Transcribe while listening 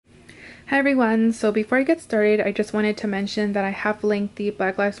Hi everyone, so before I get started, I just wanted to mention that I have linked the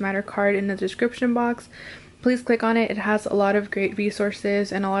Black Lives Matter card in the description box. Please click on it. It has a lot of great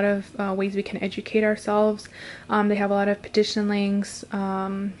resources and a lot of ways we can educate ourselves. They have a lot of petition links,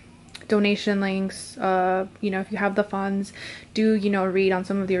 donation links. If you have the funds, do read on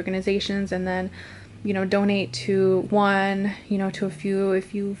some of the organizations, and then donate to one, to a few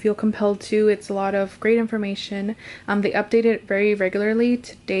if you feel compelled to. It's a lot of great information. They update it very regularly.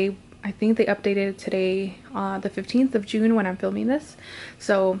 Today, I think they updated today, the 15th of June when I'm filming this.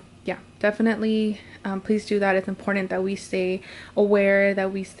 So yeah, definitely please do that. It's important that we stay aware,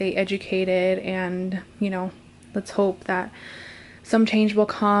 that we stay educated, and let's hope that some change will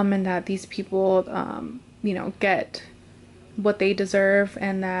come and that these people get what they deserve,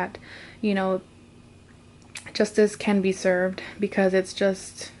 and that justice can be served, because it's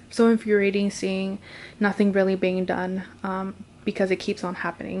just so infuriating seeing nothing really being done, because it keeps on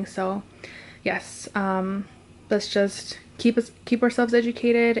happening. So yes, let's just keep ourselves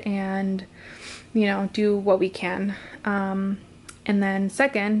educated and do what we can. And then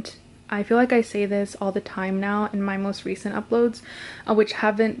second, I feel like I say this all the time now in my most recent uploads, which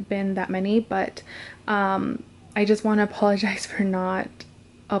haven't been that many, but I just want to apologize for not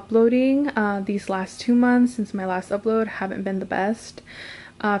uploading. These last 2 months since my last upload haven't been the best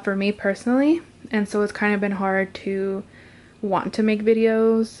for me personally, and so it's kind of been hard to want to make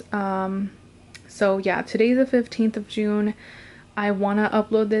videos. So yeah, today's the 15th of June. I want to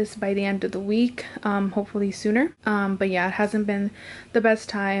upload this by the end of the week, hopefully sooner. But yeah, it hasn't been the best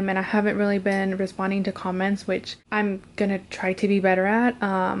time, and I haven't really been responding to comments, which I'm gonna try to be better at.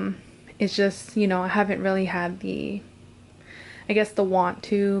 It's just, I haven't really had the want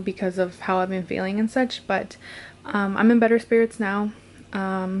to, because of how I've been feeling and such, but I'm in better spirits now.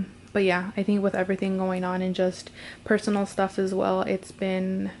 But yeah, I think with everything going on and just personal stuff as well, it's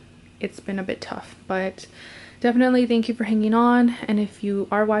been a bit tough, but definitely thank you for hanging on. And if you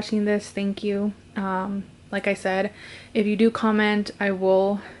are watching this, thank you. Like I said, if you do comment, I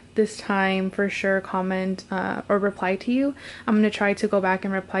will this time for sure comment or reply to you. I'm gonna try to go back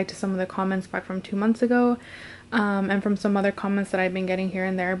and reply to some of the comments back from 2 months ago, and from some other comments that I've been getting here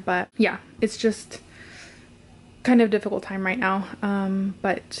and there. But yeah, it's just kind of difficult time right now,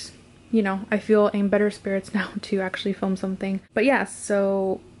 but I feel in better spirits now to actually film something. But yeah,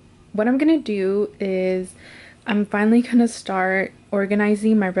 so what I'm gonna do is I'm finally gonna start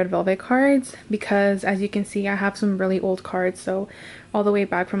organizing my red velvet cards, because as you can see, I have some really old cards, so all the way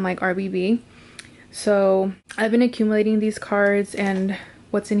back from like RBB. So I've been accumulating these cards and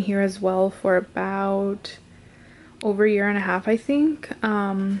what's in here as well for about over 1.5 years, I think,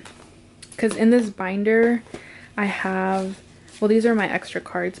 because in this binder I have, well, these are my extra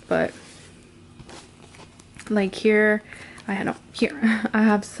cards, but like here I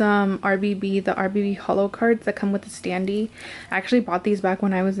have some RBB, the RBB holo cards that come with the standee. I actually bought these back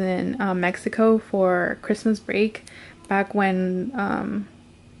when I was in Mexico for Christmas break, back when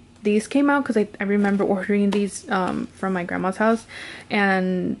these came out, because I remember ordering these from my grandma's house.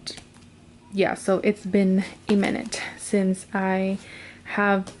 And yeah, so it's been a minute since I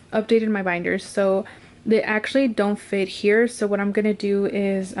have updated my binders, so they actually don't fit here. So what I'm gonna do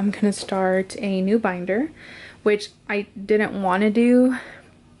is I'm gonna start a new binder, which I didn't want to do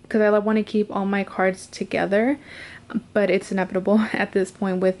because I want to keep all my cards together, but it's inevitable at this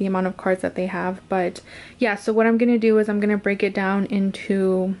point with the amount of cards that they have. But yeah, so what I'm gonna do is I'm gonna break it down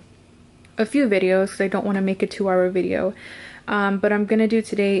into a few videos, because I don't want to make a 2-hour video. But I'm gonna do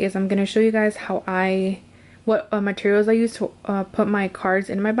today is I'm gonna show you guys what materials I use to put my cards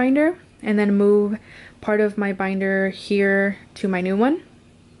in my binder, and then move part of my binder here to my new one.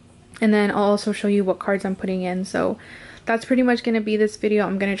 And then I'll also show you what cards I'm putting in. So that's pretty much going to be this video.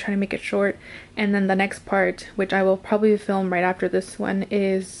 I'm going to try to make it short. And then the next part, which I will probably film right after this one,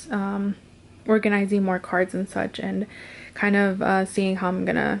 is organizing more cards and such, and kind of seeing how I'm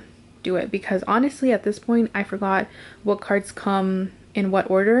going to do it. Because honestly, at this point, I forgot what cards come in what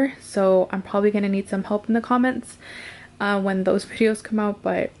order. So I'm probably going to need some help in the comments when those videos come out.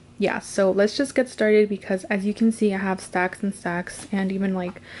 But yeah, so let's just get started, because as you can see, I have stacks and stacks, and even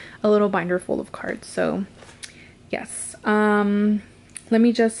like a little binder full of cards. So yes, let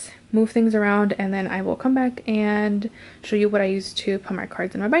me just move things around, and then I will come back and show you what I use to put my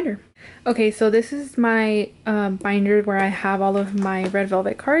cards in my binder. Okay, so this is my binder where I have all of my red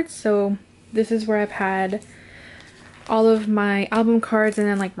velvet cards. So this is where I've had all of my album cards and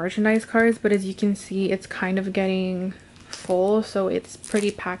then like merchandise cards, but as you can see, it's kind of getting full, so it's pretty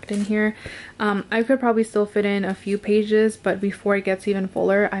packed in here. I could probably still fit in a few pages, but before it gets even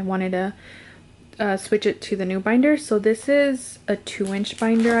fuller, I wanted to switch it to the new binder. So this is a 2-inch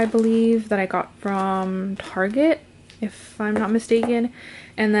binder, I believe, that I got from Target, if I'm not mistaken.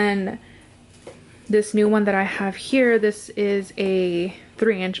 And then this new one that I have here, this is a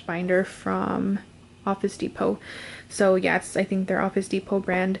 3-inch binder from Office Depot. So yeah, it's, I think they're Office Depot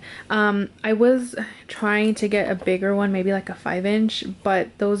brand. I was trying to get a bigger one, maybe like a 5-inch,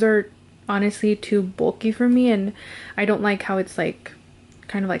 but those are honestly too bulky for me, and I don't like how it's like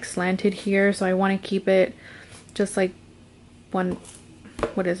kind of like slanted here, so I want to keep it just like one,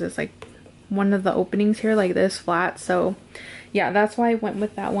 what is this, like one of the openings here like this, flat. So yeah, that's why I went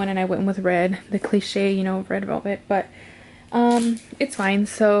with that one, and I went with red, the cliche, you know, red velvet. But it's fine.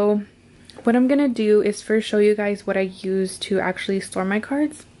 So what I'm gonna do is first show you guys what I use to actually store my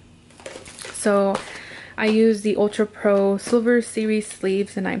cards. So I use the Ultra Pro Silver Series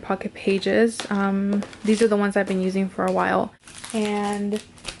sleeves and 9 pocket pages. These are the ones I've been using for a while. And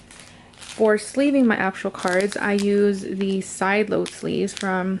for sleeving my actual cards, I use the side load sleeves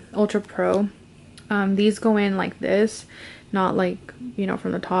from Ultra Pro. These go in like this, not like, you know,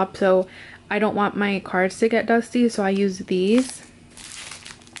 from the top. So I don't want my cards to get dusty, so I use these.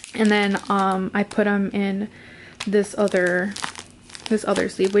 And then I put them in this other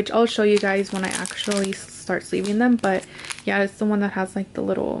sleeve, which I'll show you guys when I actually start sleeving them. But yeah, it's the one that has like the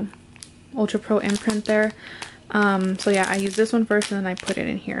little Ultra Pro imprint there. So yeah, I use this one first, and then I put it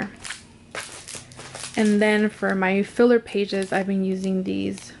in here. And then for my filler pages, I've been using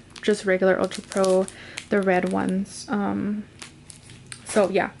these just regular Ultra Pro, the red ones. So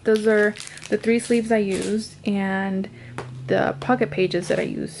yeah, those are the 3 sleeves I use and the pocket pages that I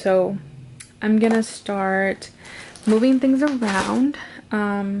use. So I'm gonna start moving things around.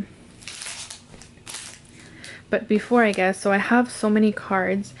 But before, I guess, so I have so many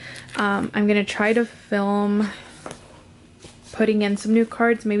cards. I'm gonna try to film putting in some new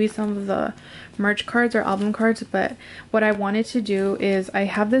cards, maybe some of the merch cards or album cards. But what I wanted to do is, I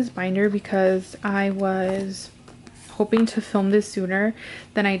have this binder because I was hoping to film this sooner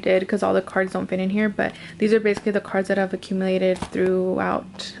than I did because all the cards don't fit in here. But these are basically the cards that I've accumulated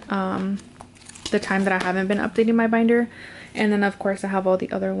throughout the time that I haven't been updating my binder. And then of course I have all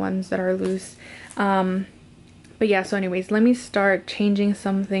the other ones that are loose. But yeah, so anyways, let me start changing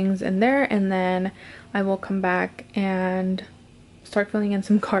some things in there, and then I will come back and start filling in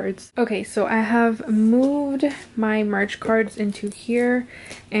some cards. Okay, so I have moved my merch cards into here,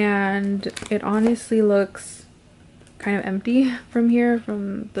 and it honestly looks kind of empty from here,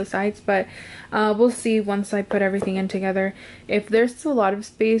 from the sides, but we'll see once I put everything in together. If there's still a lot of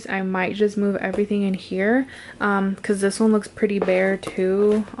space, I might just move everything in here, because this one looks pretty bare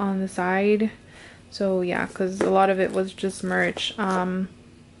too on the side. So yeah, because a lot of it was just merch, but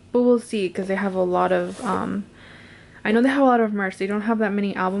we'll see, because they have a lot of I know they have a lot of merch. They don't have that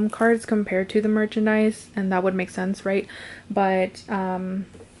many album cards compared to the merchandise, and that would make sense, right? But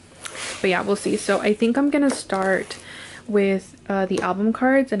yeah, we'll see. So I think I'm gonna start with the album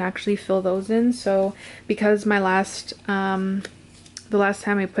cards and actually fill those in. So because my last the last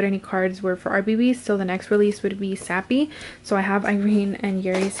time I put any cards were for RBBs, so the next release would be Sappy. So I have Irene and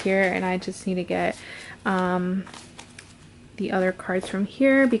Yuri's here, and I just need to get the other cards from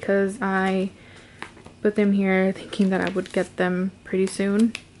here because I put them here thinking that I would get them pretty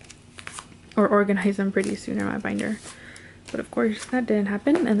soon, or organize them pretty soon in my binder. But of course that didn't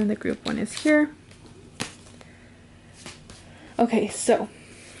happen. And then the group one is here. Okay, so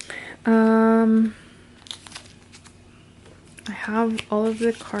I have all of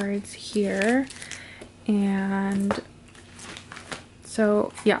the cards here, and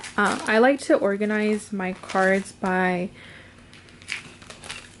so yeah, I like to organize my cards by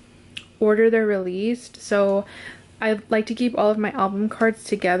order they're released. So I like to keep all of my album cards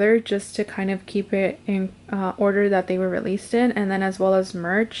together just to kind of keep it in order that they were released in, and then as well as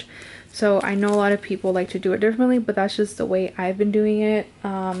merch. So I know a lot of people like to do it differently, but that's just the way I've been doing it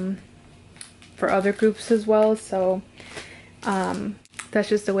for other groups as well. So that's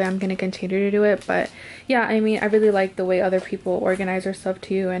just the way I'm going to continue to do it. But yeah, I mean, I really like the way other people organize their stuff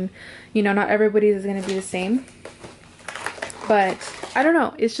too, and you know, not everybody is going to be the same. But I don't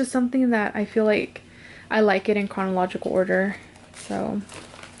know, it's just something that I feel like I like it in chronological order. So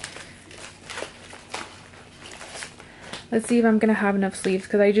let's see if I'm gonna have enough sleeves,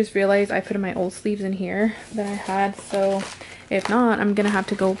 because I just realized I put my old sleeves in here that I had. So if not, I'm gonna have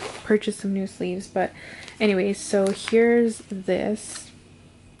to go purchase some new sleeves. But anyways, so here's this.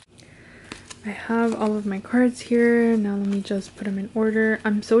 I have all of my cards here. Now let me just put them in order.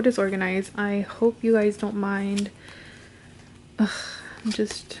 I'm so disorganized. I hope you guys don't mind. Ugh, I'm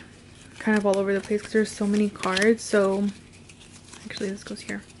just kind of all over the place because there's so many cards. So actually this goes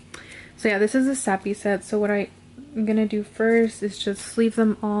here. So yeah, this is a sappy set. So what I'm gonna do first is just sleeve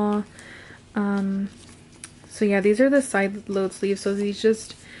them all. So yeah, these are the side load sleeves. So these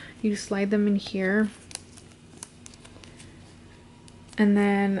just, you slide them in here. And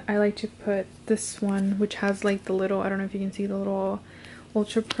then I like to put this one, which has like the little, I don't know if you can see the little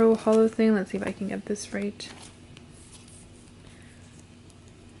Ultra Pro hollow thing. Let's see if I can get this right.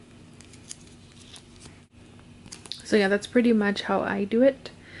 So yeah, that's pretty much how I do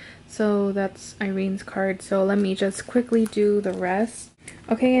it. So that's Irene's card. So let me just quickly do the rest.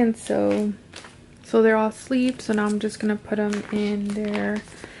 Okay, and so they're all sleeved. So now I'm just gonna put them in their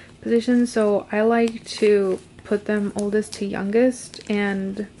position. So I like to put them oldest to youngest,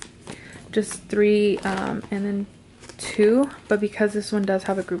 and just 3 and then 2. But because this one does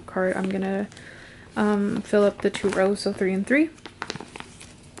have a group card, I'm gonna fill up the 2 rows, so 3 and 3.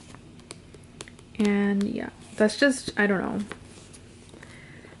 And yeah, that's just, I don't know,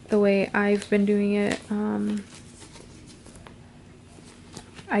 the way I've been doing it.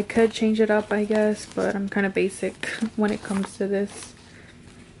 I could change it up, I guess, but I'm kind of basic when it comes to this.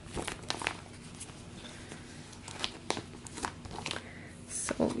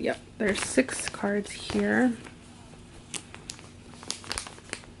 So yep, there's 6 cards here.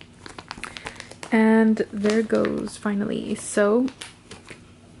 And there goes, finally. So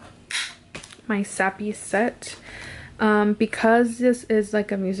my sappy set. Because this is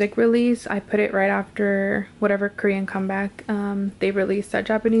like a music release, I put it right after whatever Korean comeback they released that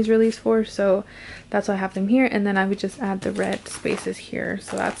Japanese release for, so that's why I have them here. And then I would just add the red spaces here,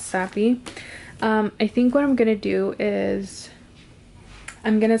 so that's sappy. I think what I'm gonna do is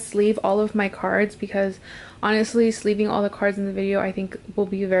I'm gonna sleeve all of my cards, because honestly sleeving all the cards in the video I think will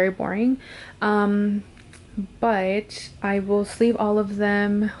be very boring. But I will sleeve all of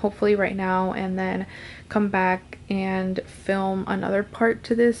them hopefully right now, and then come back and film another part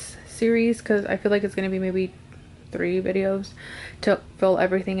to this series, because I feel like it's going to be maybe 3 videos to fill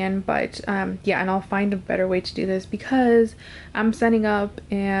everything in. But yeah, and I'll find a better way to do this, because I'm standing up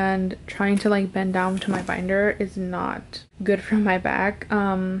and trying to like bend down to my binder is not good for my back.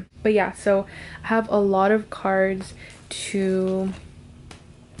 But yeah, so I have a lot of cards to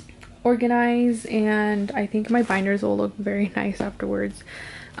organize, and I think my binders will look very nice afterwards.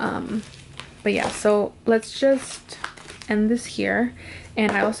 But yeah, so let's just end this here.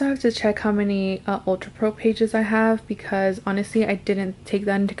 And I also have to check how many Ultra Pro pages I have, because honestly I didn't take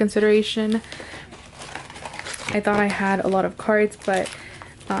that into consideration. I thought I had a lot of cards, but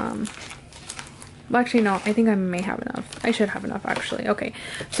well, actually no, I think I may have enough. I should have enough actually. Okay,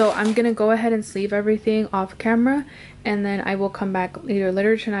 so I'm gonna go ahead and sleeve everything off camera, and then I will come back either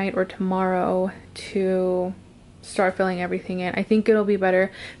later tonight or tomorrow to start filling everything in. I think it'll be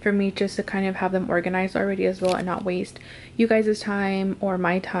better for me just to kind of have them organized already as well, and not waste you guys' time or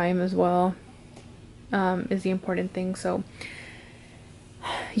my time as well, is the important thing. So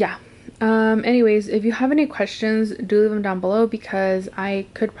yeah. Anyways, if you have any questions, do leave them down below, because I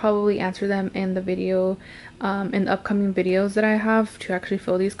could probably answer them in the video, in the upcoming videos that I have to actually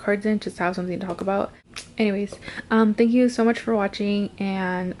fill these cards in, just to have something to talk about. Anyways, thank you so much for watching,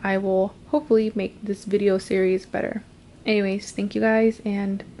 and I will hopefully make this video series better. Anyways, thank you guys,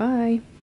 and bye.